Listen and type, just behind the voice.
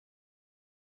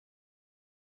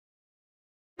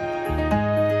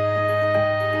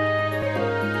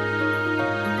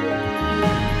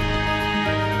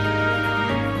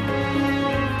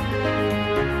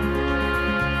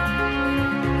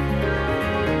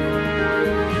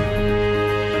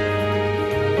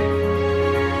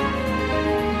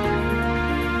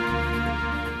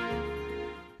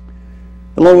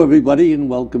Hello, everybody, and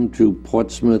welcome to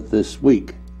Portsmouth This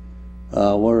Week.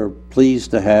 We're pleased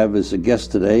to have as a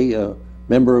guest today a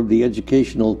member of the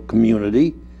educational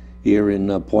community here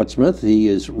in Portsmouth. He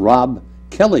is Rob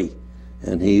Kelley,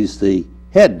 and he's the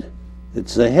head.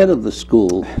 It's the head of the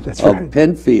school of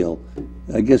Pennfield.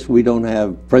 I guess we don't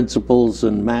have principals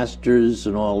and masters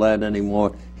and all that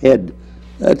anymore. Head.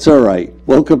 That's all right.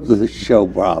 Welcome to the show,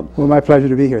 Rob. Well, my pleasure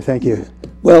to be here. Thank you.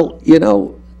 Well, you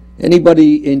know,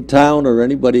 anybody in town or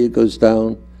anybody that goes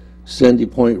down Sandy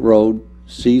Point Road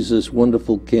sees this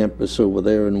wonderful campus over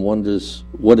there and wonders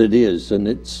what it is, and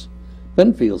it's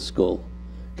Pennfield School.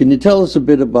 Can you tell us a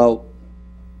bit about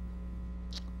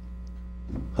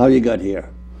how you got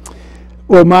here?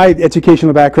 Well, my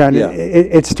educational background,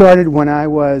 it started when I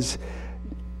was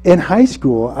in high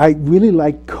school. I really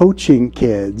liked coaching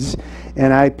kids,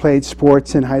 and I played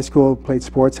sports in high school, played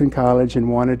sports in college, and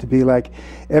wanted to be like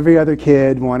every other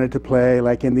kid, wanted to play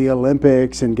like in the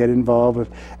Olympics and get involved with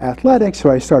athletics.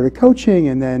 So I started coaching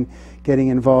and then getting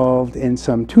involved in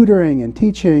some tutoring and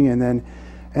teaching, and then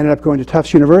ended up going to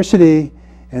Tufts University,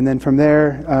 and then from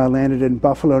there landed in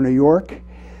Buffalo, New York,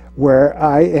 where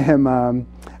I am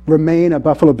remain a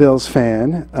Buffalo Bills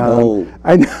fan.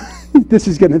 I know. This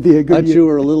is going to be a good year. You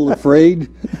were a little afraid?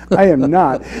 I am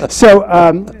not. So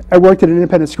I worked at an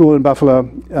independent school in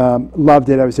Buffalo, loved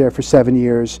it. I was there for 7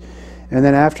 years. And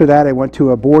then after that, I went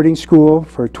to a boarding school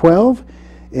for 12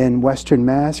 in Western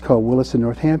Mass called Williston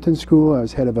Northampton School. I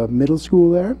was head of a middle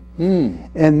school there.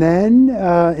 And then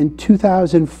in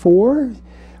 2004,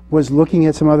 was looking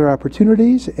at some other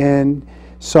opportunities and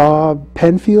saw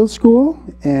Pennfield School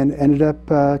and ended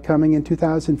up coming in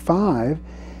 2005.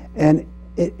 And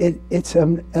it's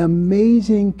an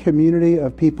amazing community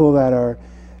of people that are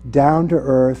down to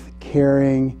earth,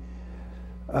 caring,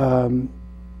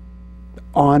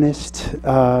 honest,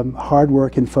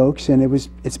 hardworking folks, and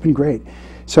it's been great.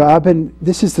 So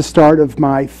this is the start of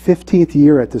my 15th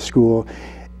year at the school.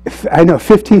 I know,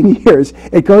 15 years.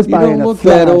 It goes by in a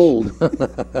flash. You don't look that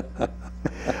old.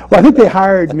 Well, I think they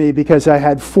hired me because I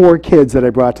had 4 kids that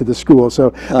I brought to the school,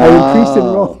 so I increased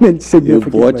enrollment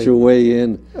significantly. You bought your way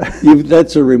in.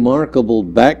 That's a remarkable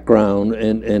background,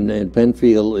 and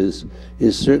Pennfield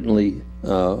is certainly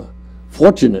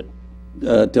fortunate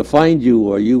to find you,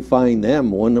 or you find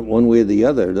them, one way or the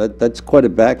other. That's quite a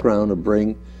background to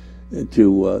bring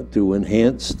to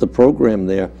enhance the program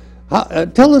there.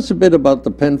 Tell us a bit about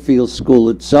the Pennfield School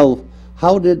itself.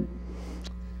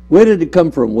 Where did it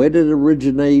come from? Where did it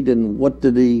originate, and what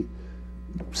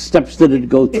steps did it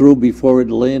go through before it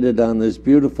landed on this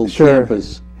beautiful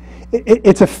campus?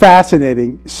 It's a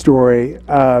fascinating story.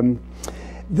 The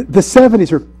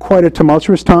 70s were quite a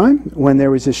tumultuous time when there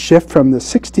was a shift from the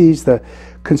 60s, the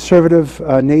conservative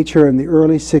nature in the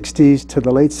early 60s, to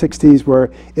the late 60s,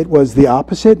 where it was the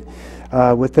opposite.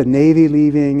 With the Navy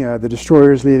leaving, the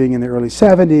destroyers leaving in the early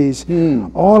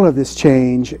 70s, all of this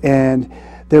change, and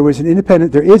there is an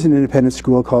independent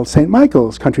school called St.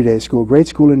 Michael's Country Day School, great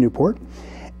school in Newport.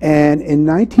 And in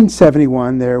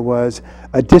 1971, there was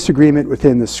a disagreement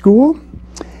within the school,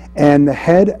 and the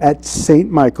head at St.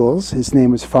 Michael's, his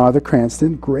name was Father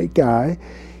Cranston, great guy,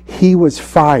 he was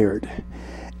fired.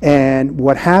 And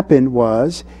what happened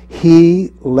was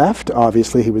he left,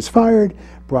 obviously he was fired,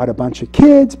 brought a bunch of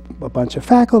kids, a bunch of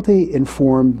faculty, and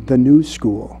formed the new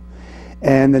school.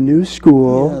 And the new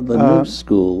school...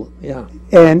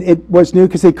 And it was new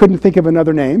because they couldn't think of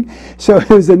another name. So it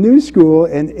was a new school,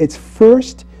 and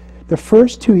the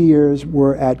first 2 years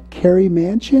were at Carey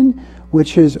Mansion,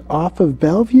 which is off of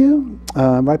Bellevue,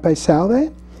 right by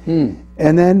Salve. And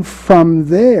then from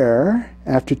there,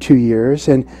 after 2 years,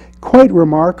 and quite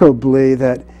remarkably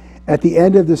that at the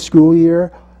end of the school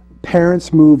year,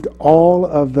 parents moved all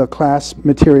of the class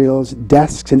materials,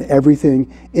 desks, and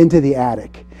everything into the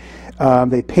attic.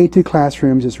 They painted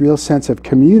classrooms, this real sense of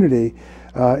community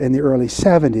in the early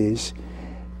 70s.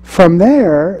 From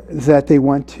there, that they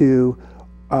went to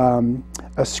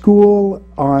a school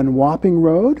on Wapping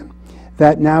Road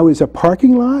that now is a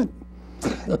parking lot.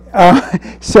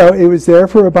 So it was there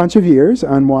for a bunch of years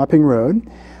on Wapping Road.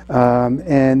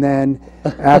 And then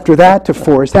after that to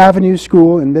Forest Avenue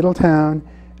School in Middletown.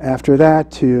 After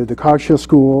that to the Cogshill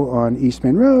School on East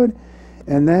Main Road.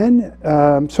 And then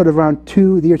sort of around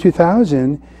the year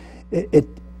 2000,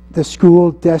 the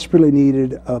school desperately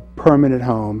needed a permanent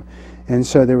home. And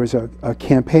so there was a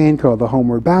campaign called the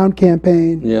Homeward Bound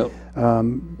campaign. Yep.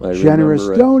 Generous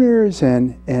donors,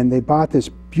 and they bought this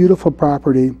beautiful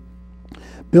property,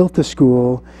 built the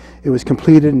school. It was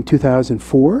completed in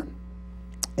 2004.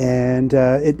 And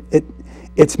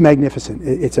it's magnificent.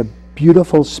 It's a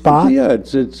beautiful spot. Yeah,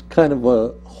 it's kind of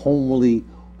a homely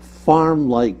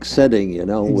farm-like setting, you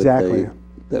know. Exactly.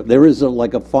 There is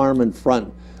like a farm in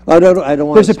front. I don't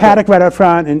want There's a paddock right out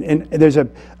front, and there's a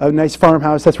nice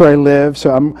farmhouse. That's where I live.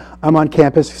 So I'm on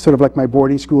campus, sort of like my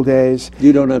boarding school days.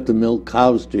 You don't have to milk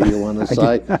cows, do you, on the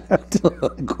side?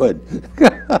 Good.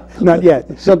 Not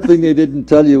yet. Something they didn't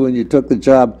tell you when you took the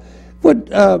job. But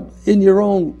in your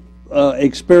own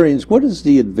experience, what is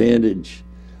the advantage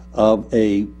of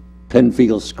a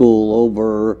Pennfield school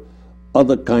over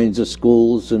other kinds of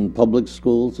schools and public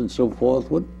schools and so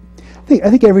forth? I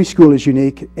think every school is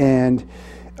unique, and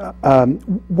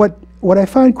what I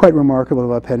find quite remarkable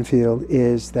about Pennfield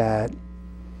is that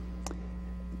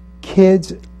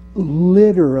kids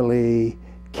literally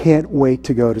can't wait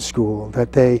to go to school,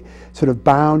 that they sort of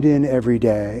bound in every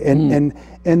day.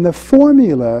 And the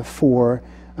formula for,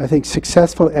 I think,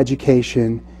 successful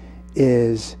education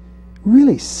is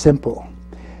really simple.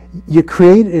 You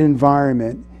create an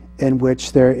environment in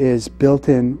which there is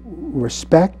built-in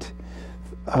respect,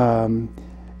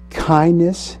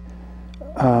 kindness,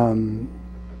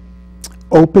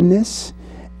 openness,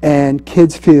 and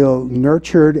kids feel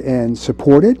nurtured and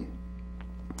supported.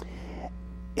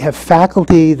 Have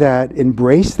faculty that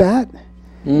embrace that,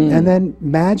 and then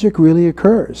magic really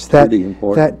occurs. Pretty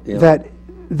important. That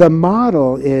the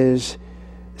model is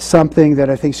something that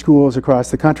I think schools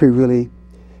across the country really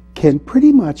can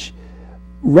pretty much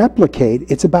replicate.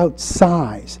 It's about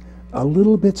size, a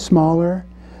little bit smaller.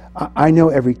 I know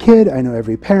every kid, I know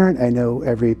every parent, I know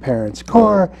every parent's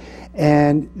car,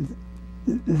 and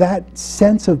that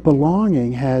sense of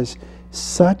belonging has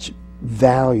such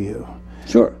value.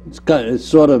 Sure, it's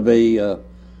sort of a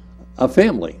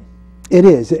family. It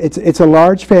is. It's a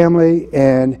large family,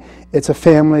 and it's a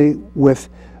family with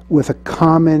a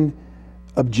common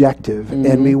objective,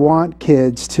 and we want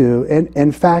kids to,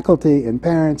 and faculty and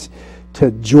parents,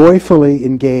 to joyfully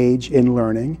engage in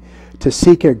learning, to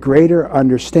seek a greater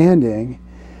understanding,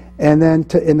 and then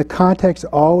to, in the context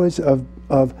always of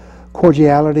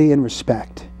cordiality and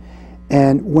respect.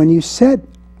 And when you set,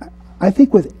 I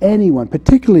think with anyone,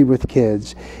 particularly with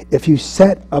kids, if you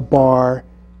set a bar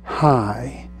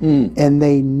high and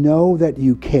they know that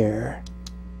you care,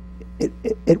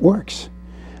 it works.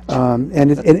 And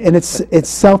it's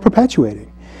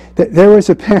self-perpetuating. There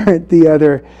was a parent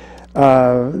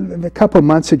a couple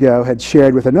months ago had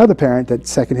shared with another parent that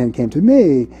secondhand came to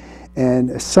me, and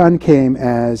a son came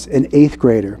as an 8th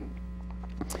grader.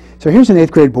 So here's an 8th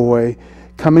grade boy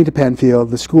coming to Pennfield.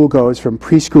 The school goes from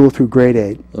preschool through grade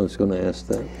 8. I was going to ask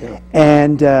that. Yeah.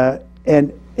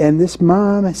 And this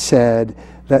mom said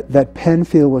that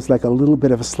Pennfield was like a little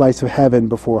bit of a slice of heaven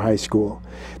before high school.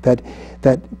 That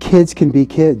kids can be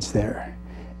kids there.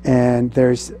 And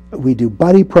we do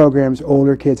buddy programs.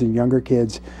 Older kids and younger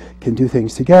kids can do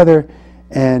things together.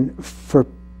 And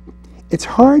it's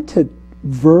hard to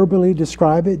verbally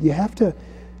describe it. You have to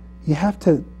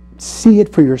see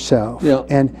it for yourself. Yeah.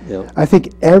 And I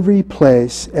think every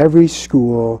place, every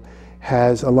school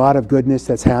has a lot of goodness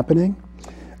that's happening.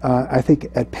 I think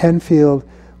at Pennfield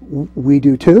we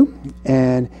do too,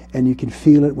 and you can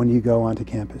feel it when you go onto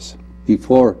campus.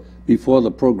 Before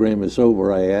the program is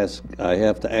over, I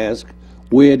have to ask,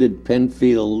 where did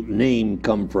Pennfield name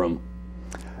come from?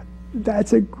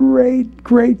 That's a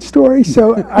great story.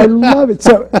 So I love it.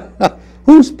 So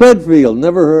who's Pennfield?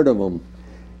 Never heard of them.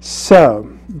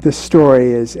 So the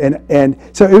story is, and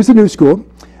so it was a new school.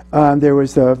 There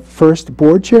was the first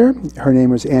board chair. Her name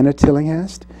was Anna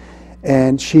Tillinghast,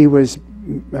 and she was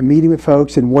meeting with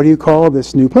folks, and what do you call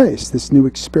this new place, this new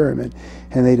experiment?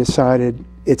 And they decided,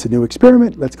 it's a new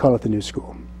experiment, let's call it the new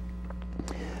school.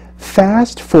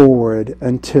 Fast forward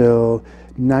until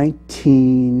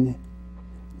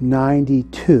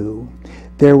 1992,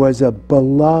 there was a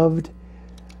beloved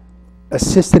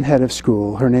assistant head of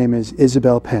school. Her name is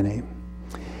Isabel Penny.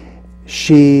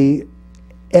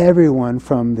 Everyone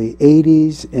from the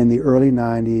 80s and the early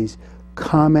 90s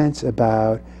comments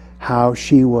about how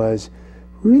she was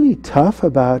really tough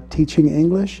about teaching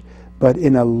English, but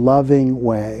in a loving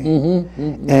way.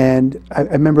 And I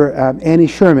remember Annie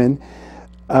Sherman,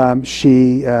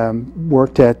 she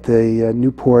worked at the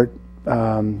Newport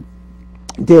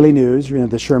Daily News,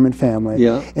 the Sherman family,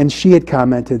 and she had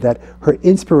commented that her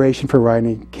inspiration for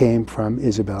writing came from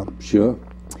Isabel. Sure.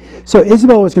 So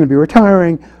Isabel was going to be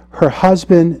retiring. Her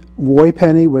husband, Roy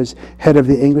Penny, was head of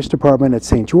the English department at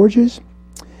St. George's,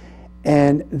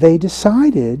 and they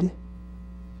decided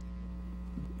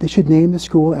they should name the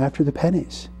school after the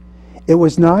Pennies. It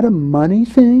was not a money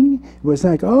thing. It was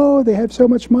like, oh, they have so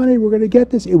much money, we're going to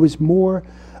get this. It was more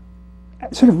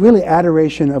sort of really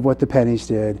adoration of what the Pennies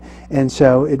did. And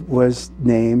so it was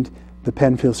named the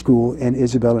Pennfield School in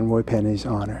Isabel and Roy Penny's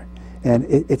honor. And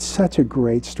it's such a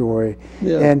great story.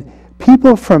 Yeah. And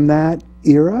people from that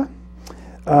era,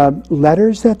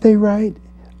 letters that they write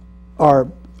are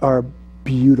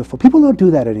beautiful. People don't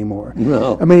do that anymore.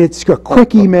 No. I mean, it's a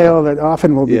quick email that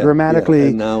often will be grammatically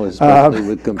and now especially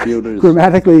with computers,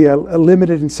 grammatically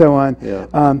limited and so on. Yeah.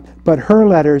 But her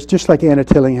letters, just like Anna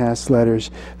Tillinghast's letters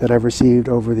that I've received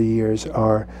over the years,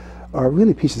 are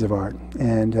really pieces of art,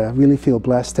 and really feel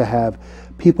blessed to have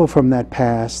people from that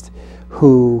past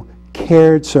who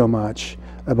cared so much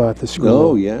about the school.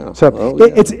 Oh, yeah. So Oh,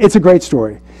 yeah. it's a great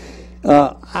story.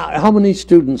 How many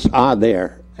students are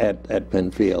there at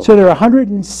Pennfield? So there are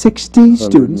 160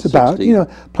 students, about,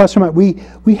 160. plus or minus.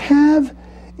 We have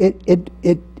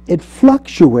it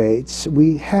fluctuates.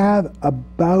 We have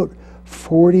about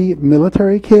 40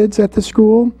 military kids at the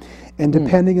school, and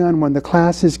depending on when the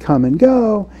classes come and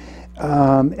go,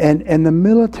 and the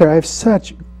military, I have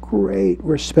such great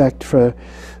respect for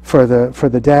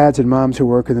the dads and moms who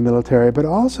work in the military, but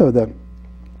also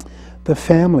the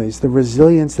families, the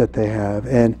resilience that they have.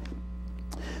 And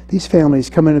these families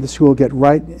come into the school, get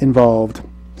right involved.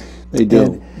 They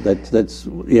do. That's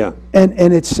yeah.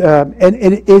 And it's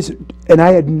it is, and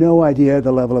I had no idea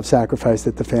the level of sacrifice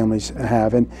that the families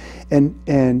have, and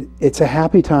it's a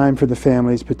happy time for the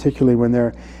families, particularly when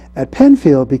they're at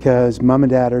Pennfield, because mom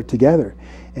and dad are together,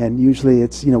 and usually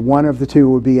it's one of the two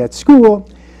would be at school.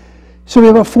 So we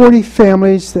have about 40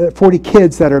 families, 40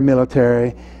 kids that are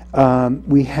military.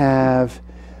 We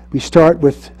start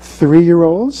with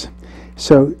 3-year-olds,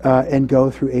 so and go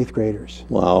through 8th graders.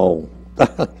 Wow.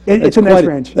 It's a nice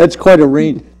range. That's quite a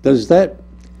range. Does that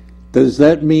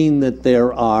mean that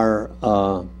there are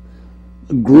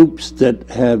groups that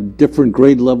have different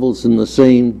grade levels in the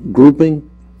same grouping?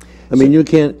 I mean, you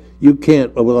can't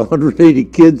with 180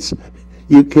 kids,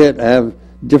 you can't have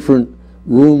different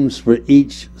rooms for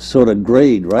each sort of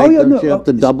grade, right? Oh, yeah, Don't you have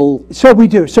to double? So we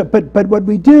do. So, but what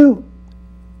we do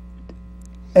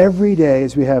every day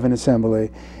is we have an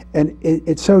assembly, and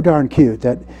it's so darn cute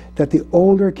that the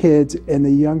older kids and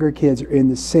the younger kids are in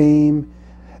the same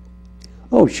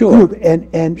group,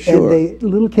 and the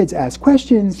little kids ask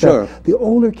questions. Sure. The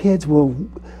older kids will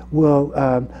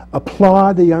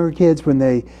applaud the younger kids when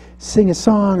they sing a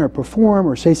song or perform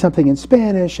or say something in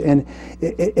Spanish, and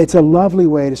it's a lovely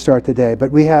way to start the day.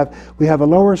 But we have a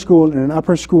lower school and an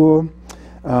upper school.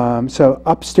 So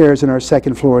upstairs in our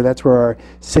second floor, that's where our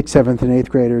 6th, 7th, and 8th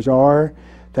graders are.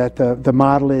 That the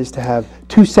model is to have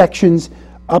 2 sections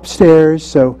upstairs.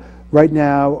 So right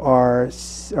now our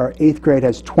 8th grade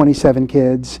has 27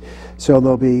 kids. So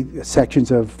there'll be sections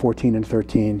of 14 and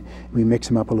 13. We mix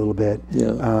them up a little bit.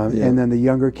 And then the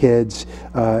younger kids,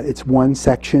 it's 1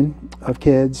 section of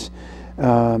kids.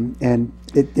 And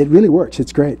it really works.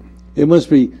 It's great. It must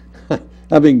be,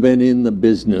 having been in the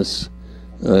business,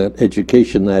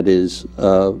 education that is,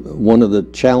 one of the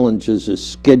challenges is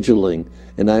scheduling.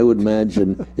 And I would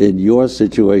imagine in your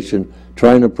situation,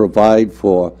 trying to provide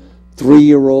for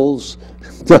 3-year-olds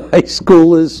to high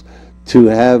schoolers to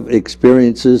have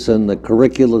experiences, and the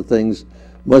curricular things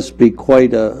must be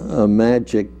quite a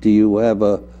magic. Do you have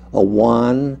a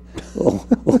wand,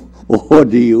 or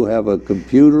do you have a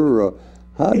computer, or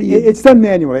how do you? It's done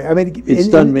manually. I mean, it's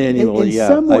done manually. In yeah,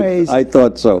 some ways, I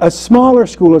thought so. A smaller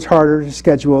school is harder to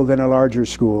schedule than a larger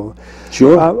school.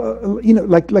 Sure.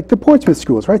 Like the Portsmouth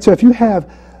schools, right? So if you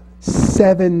have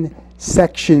 7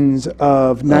 sections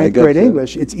of 9th grade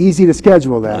English, it's easy to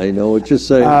schedule that. I know what you're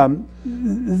saying.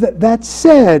 That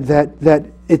said, that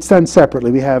it's done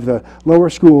separately. We have the lower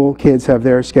school kids have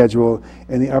their schedule,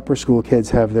 and the upper school kids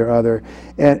have their other.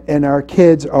 And our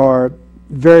kids are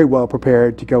very well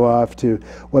prepared to go off to,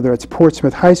 whether it's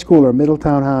Portsmouth High School or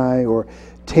Middletown High or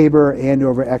Tabor,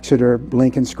 Andover, Exeter,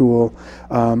 Lincoln School.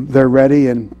 They're ready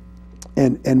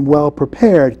and well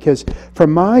prepared, because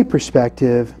from my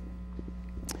perspective,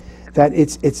 that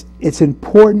it's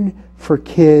important for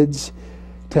kids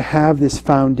to have this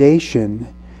foundation,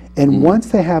 and once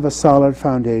they have a solid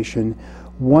foundation,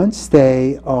 once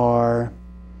they are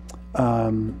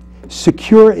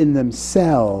secure in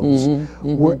themselves,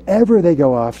 wherever they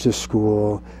go off to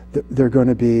school, they're going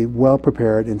to be well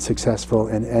prepared and successful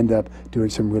and end up doing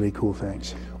some really cool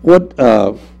things. What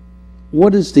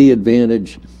is the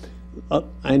advantage?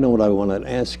 I know what I want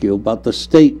to ask you about the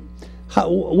state.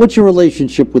 What's your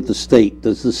relationship with the state?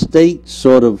 Does the state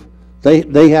sort of,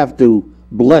 they have to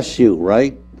bless you,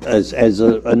 right, as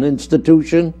an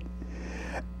institution?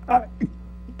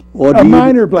 Or a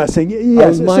minor blessing,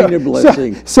 yes. A minor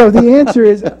blessing. So the answer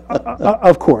is,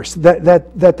 of course, that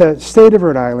the state of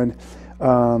Rhode Island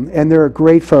and there are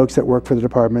great folks that work for the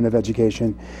Department of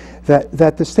Education,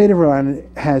 that the state of Rhode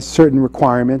Island has certain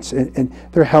requirements, and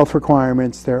there are health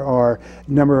requirements, there are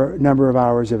number of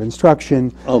hours of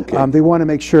instruction. Okay. They want to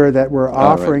make sure that we're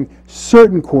offering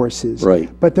certain courses. Right.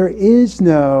 But there is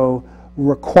no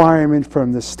requirement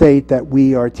from the state that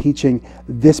we are teaching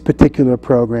this particular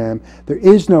program. There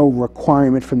is no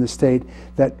requirement from the state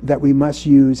that we must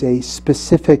use a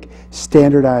specific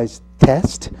standardized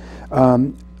test.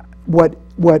 What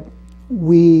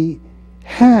we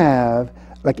have,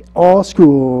 like all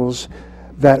schools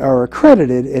that are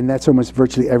accredited, and that's almost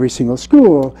virtually every single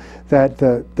school, that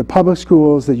the public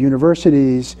schools, the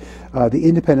universities, the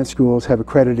independent schools have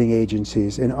accrediting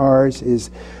agencies, and ours is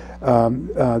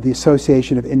the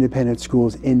Association of Independent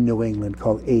Schools in New England,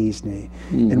 called AISNE.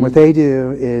 And what they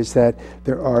do is that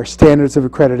there are standards of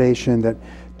accreditation that,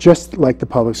 just like the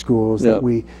public schools, that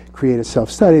we create a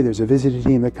self-study. There's a visiting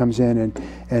team that comes in,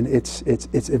 and it's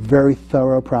a very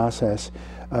thorough process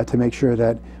to make sure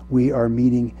that we are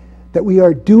meeting, that we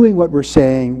are doing what we're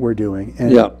saying we're doing,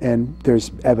 and there's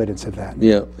evidence of that.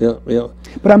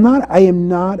 But I am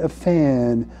not a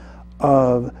fan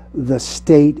of the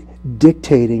state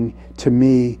dictating to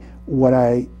me what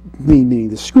meaning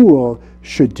the school,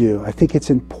 should do. I think it's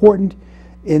important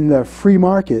in the free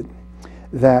market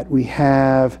that we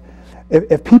have,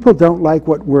 if people don't like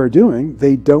what we're doing,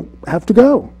 they don't have to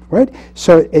go, right?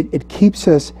 So it keeps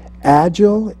us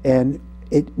agile, and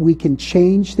we can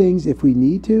change things if we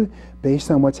need to based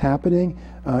on what's happening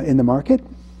in the market.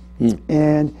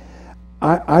 And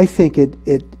I think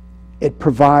it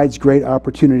provides great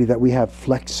opportunity that we have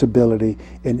flexibility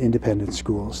in independent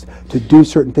schools to do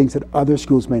certain things that other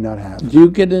schools may not have. Do you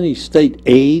get any state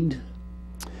aid?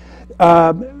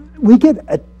 We get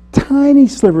a tiny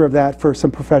sliver of that for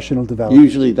some professional development.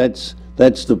 Usually that's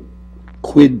the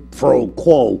quid pro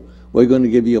quo. We're going to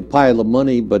give you a pile of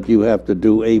money, but you have to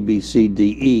do A, B, C,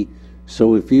 D, E.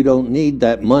 So if you don't need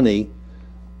that money,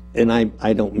 and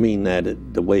I don't mean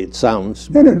that the way it sounds,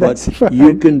 but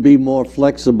you can be more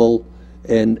flexible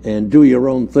and do your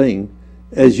own thing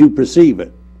as you perceive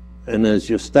it, and as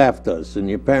your staff does, and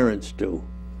your parents do.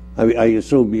 I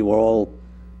assume you are all,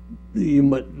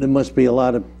 there must be a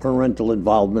lot of parental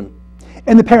involvement.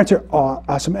 And the parents are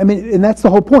awesome. I mean, and that's the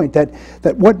whole point, that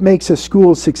what makes a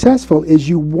school successful is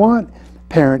you want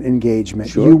parent engagement.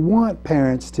 Sure. You want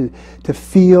parents to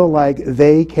feel like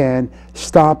they can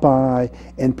stop by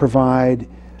and provide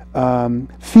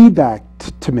feedback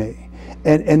to me.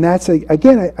 And that's,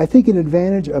 again, I think an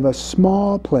advantage of a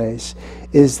small place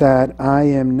is that I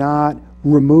am not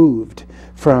removed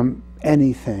from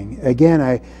anything. Again,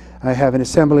 I have an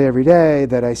assembly every day,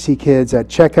 that I see kids at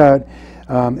checkout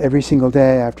every single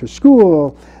day after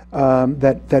school,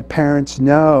 that parents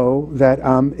know that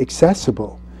I'm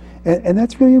accessible. And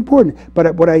that's really important.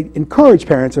 But what I encourage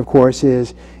parents, of course,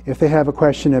 is if they have a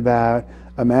question about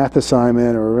a math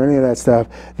assignment or any of that stuff,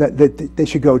 that they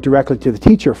should go directly to the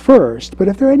teacher first. But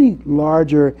if there are any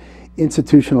larger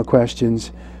institutional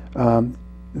questions,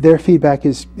 their feedback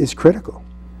is critical.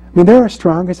 I mean, they're our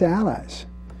strongest allies,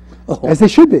 as they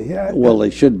should be. Well, they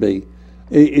should be.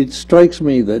 It strikes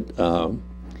me that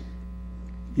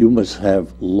you must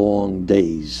have long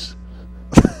days.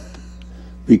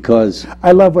 Because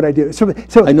I love what I do. So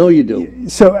I know you do.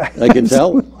 So I can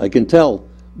tell. I can tell.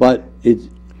 But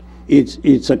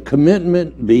it's a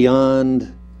commitment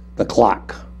beyond the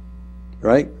clock,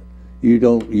 right?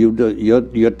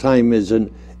 Your time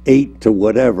isn't 8 to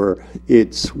whatever.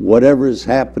 It's whatever's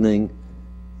happening.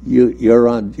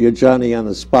 You're Johnny on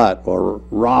the spot, or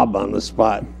Rob on the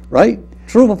spot, right?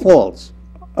 True or false?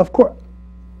 Of course.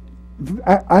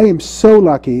 I am so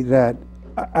lucky that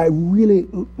I really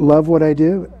love what I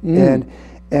do, and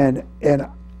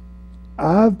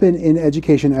I've been in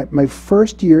education. My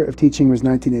first year of teaching was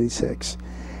 1986,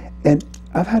 and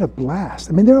I've had a blast.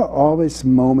 I mean, there are always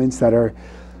moments that are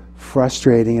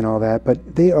frustrating and all that,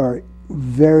 but they are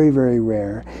very, very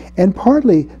rare. And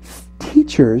partly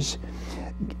teachers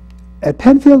at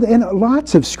Pennfield and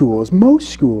lots of schools, most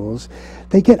schools,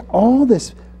 they get all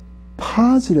this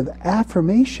positive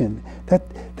affirmation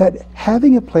that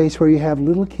having a place where you have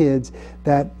little kids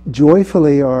that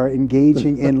joyfully are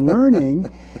engaging in learning,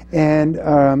 and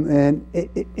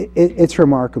it's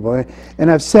remarkable. And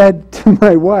I've said to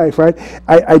my wife, right,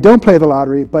 I don't play the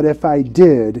lottery, but if I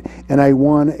did and I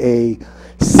won a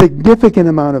significant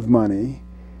amount of money,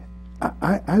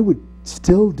 I would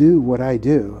still do what I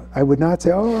do. I would not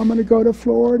say, oh, I'm going to go to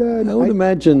Florida. I would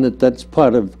imagine that's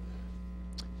part of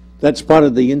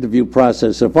the interview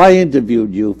process. If I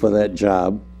interviewed you for that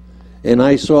job, and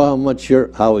I saw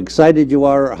how excited you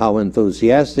are, how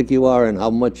enthusiastic you are, and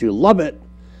how much you love it,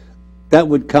 that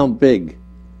would count big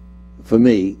for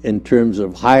me in terms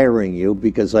of hiring you,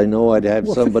 because I know I'd have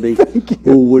somebody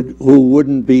who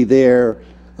wouldn't be there,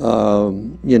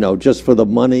 just for the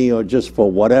money or just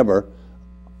for whatever,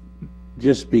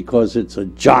 just because it's a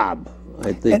job.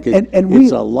 I think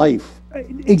it's a life.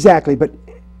 Exactly, but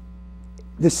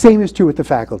the same is true with the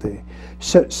faculty.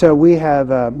 So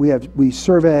we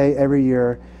survey every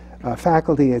year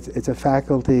faculty. It's a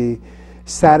faculty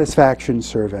satisfaction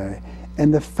survey,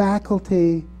 and the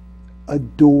faculty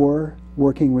adore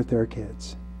working with their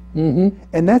kids. Mm-hmm.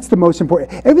 And that's the most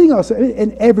important. Everything else,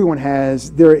 and everyone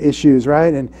has their issues,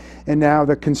 right? And now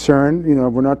the concern,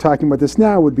 we're not talking about this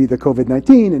now, would be the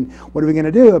COVID-19 and what are we going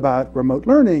to do about remote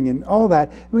learning and all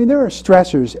that. I mean, there are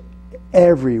stressors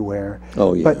everywhere.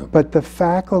 Oh, yeah. But the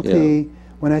faculty,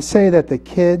 when I say that the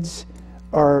kids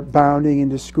are bounding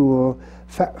into school,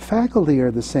 faculty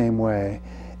are the same way.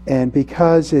 And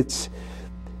because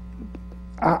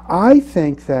I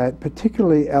think that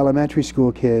particularly elementary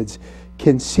school kids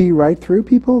can see right through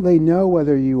people. They know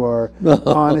whether you are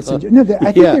honest. I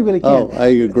think they really can. Oh, I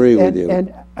agree with you.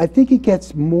 And I think it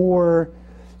gets more,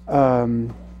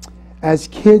 as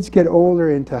kids get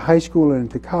older into high school and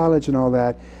into college and all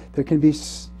that,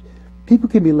 people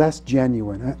can be less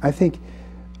genuine. I think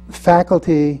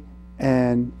faculty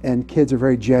and kids are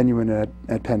very genuine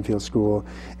at Pennfield School,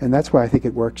 and that's why I think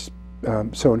it works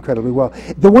so incredibly well.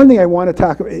 The one thing I want to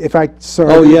talk about, if I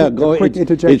go quick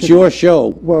interjection. It's your show.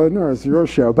 Well, no, it's your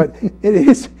show, but it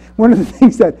is one of the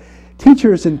things that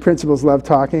teachers and principals love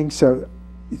talking. So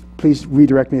please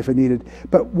redirect me if it needed.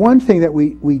 But one thing that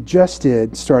we just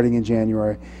did starting in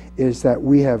January is that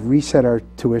we have reset our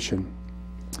tuition,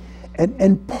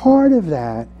 and part of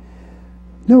that,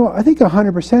 no, I think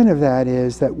 100% of that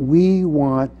is that we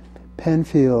want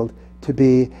Pennfield to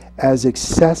be as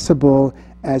accessible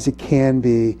as it can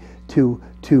be to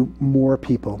more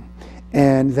people,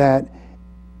 and that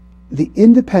the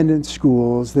independent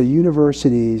schools, the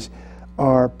universities,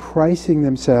 are pricing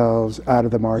themselves out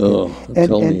of the market.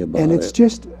 Tell me about it. And it's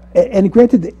just, and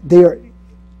granted, they are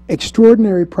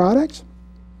extraordinary products,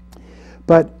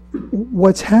 but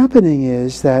what's happening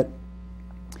is that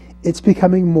it's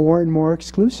becoming more and more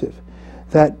exclusive.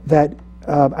 That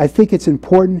I think it's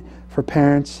important for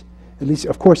parents, at least,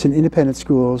 of course, in independent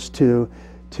schools, to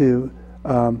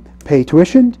pay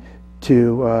tuition,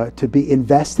 to be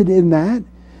invested in that.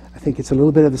 I think it's a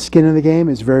little bit of the skin in the game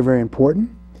is very, very important.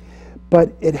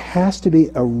 But it has to be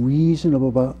a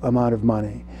reasonable amount of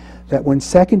money. That when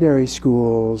secondary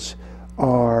schools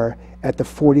are at the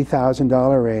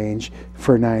 $40,000 range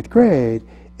for ninth grade,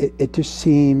 it just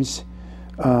seems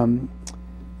to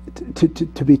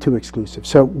be too exclusive.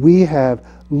 So we have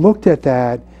looked at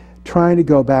that, trying to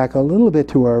go back a little bit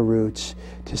to our roots,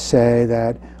 to say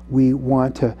that we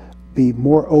want to be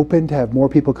more open, to have more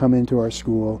people come into our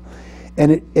school,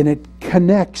 and it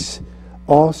connects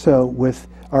also with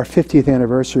our 50th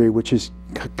anniversary, which is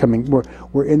coming.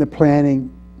 We're in the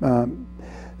planning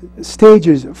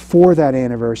stages for that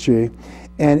anniversary,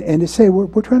 and to say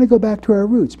we're trying to go back to our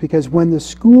roots, because when the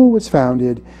school was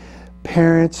founded,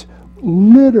 parents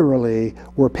literally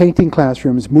were painting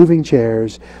classrooms, moving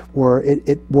chairs, where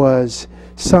it was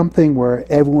something where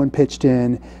everyone pitched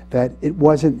in, that it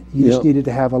wasn't, you just needed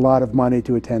to have a lot of money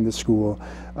to attend the school.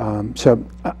 So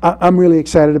I'm really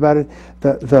excited about it.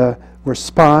 The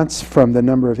response from the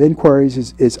number of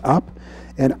inquiries is up,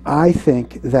 and I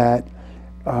think that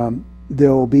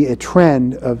there will be a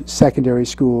trend of secondary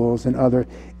schools and other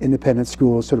independent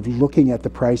schools sort of looking at the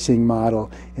pricing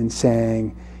model and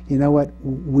saying, you know what,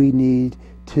 we need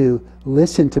to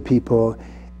listen to people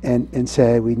and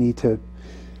say we need to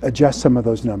adjust some of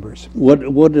those numbers.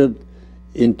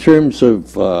 In terms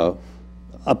of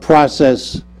a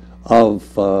process of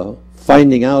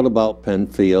finding out about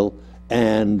Pennfield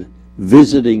and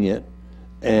visiting it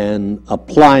and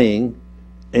applying,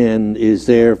 and is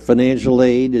there financial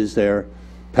aid? Is there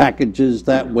packages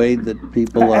that way that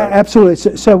people are?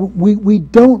 Absolutely. So we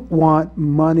don't want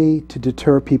money to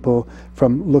deter people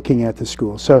from looking at the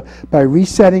school. So by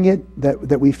resetting it,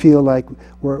 that we feel like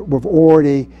we've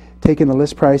already taken the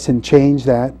list price and changed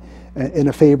that in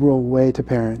a favorable way to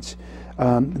parents.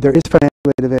 There is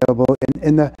financial aid available,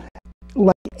 and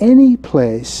like any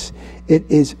place, it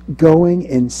is going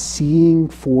and seeing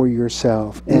for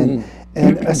yourself and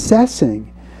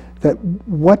assessing that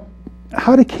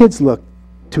how do kids look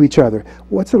to each other?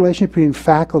 What's the relationship between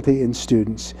faculty and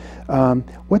students?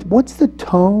 What's the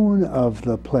tone of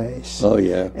the place? Oh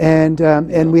yeah.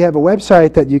 And we have a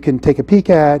website that you can take a peek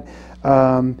at.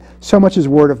 So much is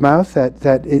word of mouth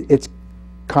that it's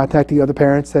contacting other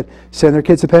parents that send their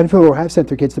kids to Pennfield or have sent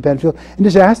their kids to Pennfield, and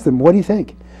just ask them, what do you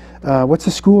think? what's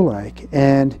the school like?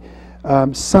 And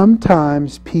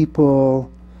sometimes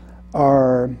people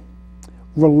are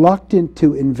reluctant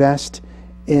to invest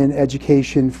in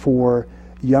education for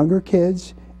younger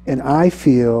kids, and I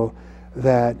feel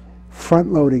that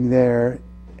front-loading there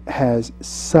has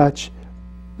such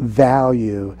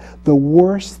value. The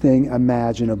worst thing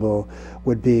imaginable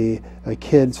would be a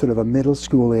kid, sort of a middle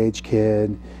school age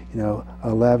kid,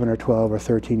 11 or 12 or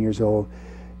 13 years old,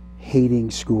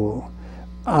 hating school.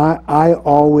 I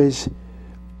always,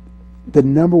 the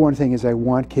number one thing is I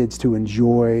want kids to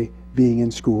enjoy being in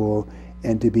school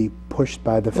and to be pushed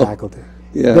by the faculty.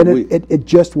 Yeah, then it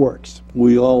just works.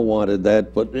 We all wanted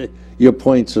that, but your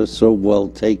points are so well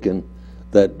taken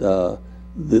that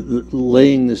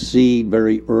laying the seed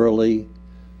very early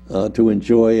to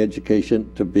enjoy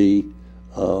education, to be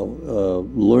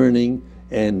learning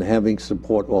and having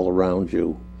support all around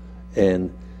you.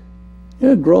 And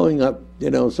growing up,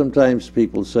 sometimes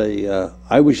people say,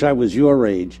 I wish I was your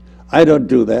age. I don't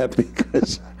do that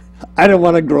because I don't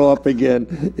want to grow up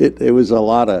again. It was a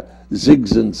lot of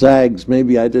zigs and zags.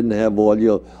 Maybe I didn't have all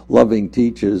your loving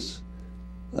teachers.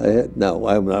 I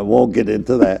won't get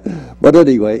into that. But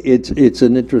anyway, it's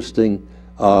an interesting.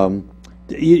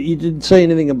 You didn't say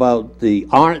anything about the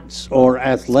arts or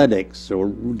athletics or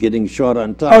getting short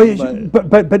on time. Oh,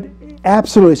 but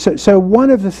absolutely. So one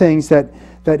of the things that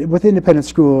with independent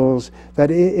schools,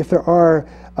 that if there are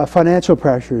financial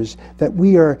pressures, that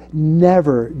we are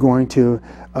never going to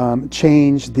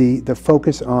change the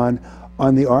focus on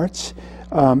the arts.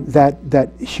 That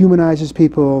humanizes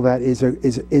people. That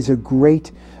is a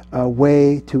great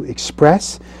way to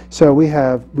express. So we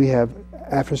have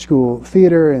after school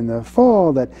theater in the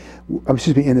fall,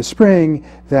 in the spring,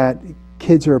 that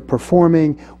kids are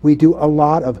performing. We do a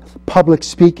lot of public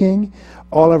speaking.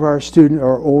 All of our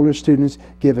older students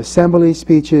give assembly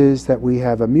speeches, that we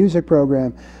have a music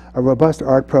program, a robust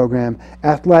art program,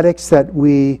 athletics, that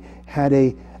we had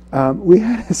a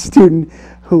student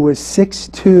who was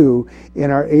 6'2" in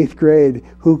our 8th grade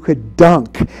who could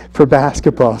dunk for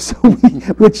basketball. So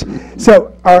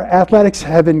our athletics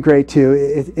have been great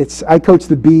too. I coach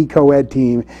the B co-ed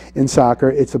team in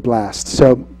soccer. It's a blast.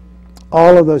 So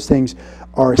all of those things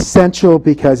are essential,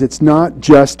 because it's not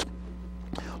just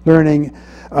learning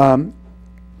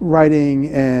writing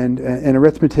and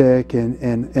arithmetic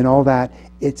and all that.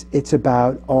 It's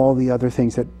about all the other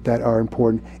things that are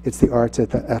important. It's the arts,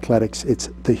 it's the athletics, it's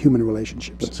the human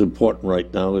relationships. What's important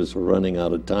right now is we're running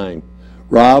out of time.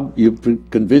 Rob, you've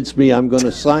convinced me I'm going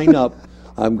to sign up.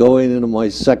 I'm going into my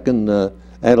second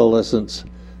adolescence.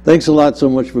 Thanks a lot so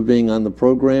much for being on the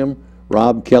program.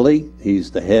 Rob Kelley, he's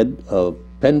the head of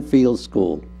Pennfield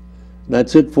School. And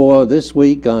that's it for this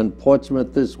week on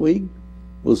Portsmouth This Week.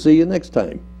 We'll see you next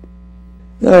time.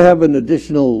 Now, I have an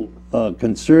additional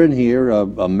concern here, a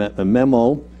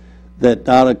memo, that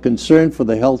out of concern for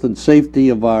the health and safety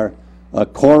of our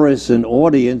chorus and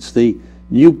audience, the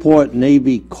Newport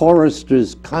Navy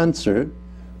Choristers Concert,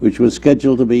 which was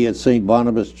scheduled to be at St.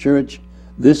 Barnabas Church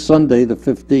this Sunday, the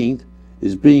 15th,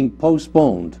 is being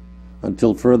postponed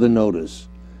until further notice.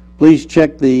 Please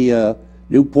check the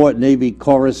Newport Navy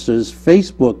Choristers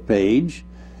Facebook page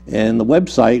and the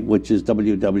website, which is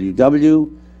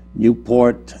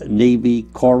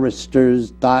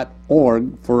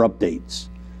www.newportnavychoristers.org for updates.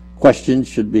 Questions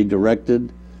should be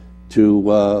directed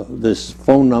to this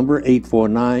phone number,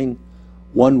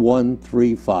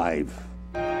 849-1135.